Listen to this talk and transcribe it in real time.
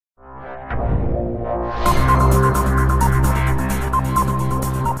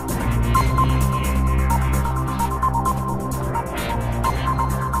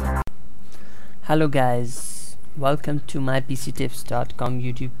Hello guys, welcome to my pctips.com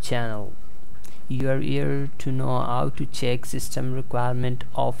YouTube channel. You are here to know how to check system requirement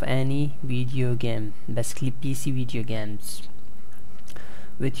of any video game, basically PC video games,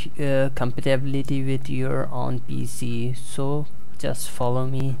 with compatibility with your own PC. So just follow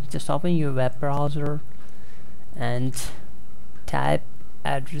me, just open your web browser and type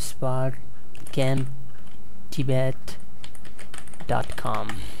address bar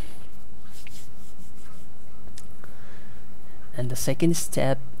gametibet.com. And the second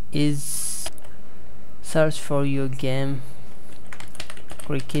step is search for your game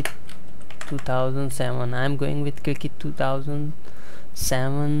Cricket 2007. I'm going with Cricket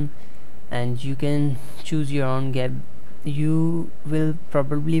 2007, and you can choose your own game. You will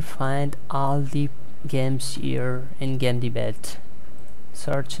probably find all the games here in GameTibet.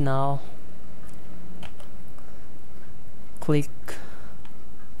 Search now, click.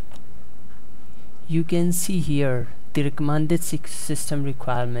 You can see here the recommended system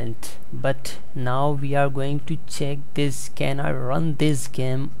requirement, but now we are going to check this. Can I run this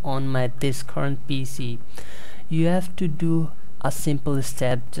game on my current PC? You have to do a simple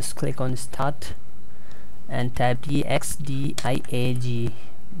step. Just click on start and type DXDIAG,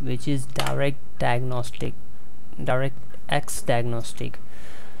 which is direct X diagnostic.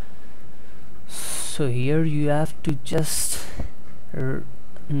 So here you have to just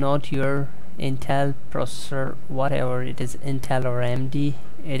note your Intel processor, whatever it is, Intel or AMD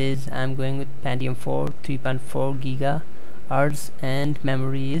it is. I'm going with Pentium 4 3.4 gigahertz, and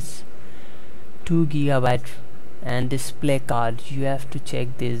memory is 2 GB, and display card, you have to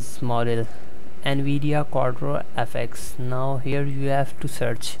check this model, NVIDIA Quadro FX. Now here you have to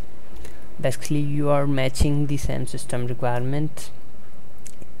search. Basically you are matching the same system requirement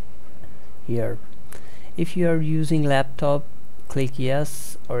here. If you are using laptop, click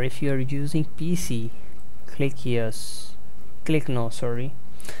yes, or if you are using PC, click yes, click no, sorry,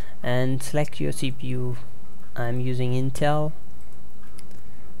 and select your CPU. I'm using Intel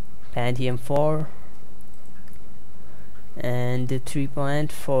Pentium 4 and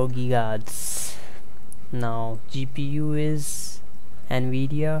 3.4 gigahertz. Now GPU is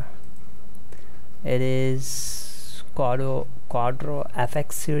NVIDIA, it is Quadro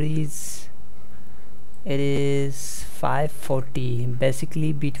FX series, it is 540,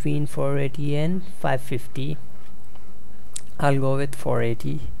 basically between 480 and 550. I'll go with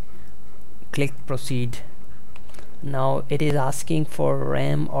 480. Click proceed. Now it is asking for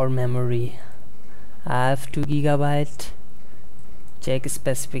RAM or memory. I have 2 GB. Check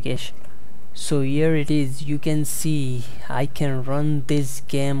specification. So here it is. You can see I can run this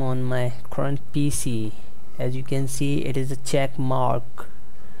game on my current PC. As you can see, it is a check mark.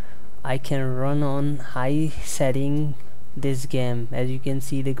 I can run on high setting this game. As you can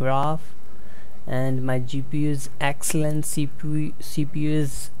see the graph, and my GPU is excellent, CPU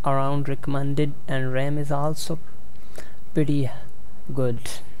is around recommended, and RAM is also pretty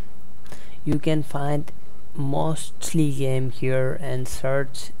good. You can find mostly game here and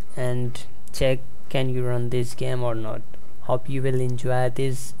search and check can you run this game or not. Hope you will enjoy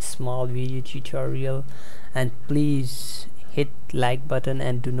this small video tutorial, and please hit like button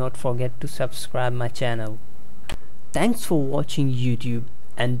and do not forget to subscribe my channel. Thanks for watching YouTube,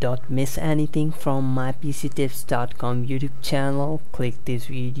 and don't miss anything from my pctips.com YouTube channel. Click this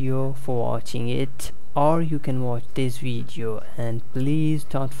video for watching it, or you can watch this video, and please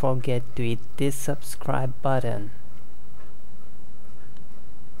don't forget to hit this subscribe button.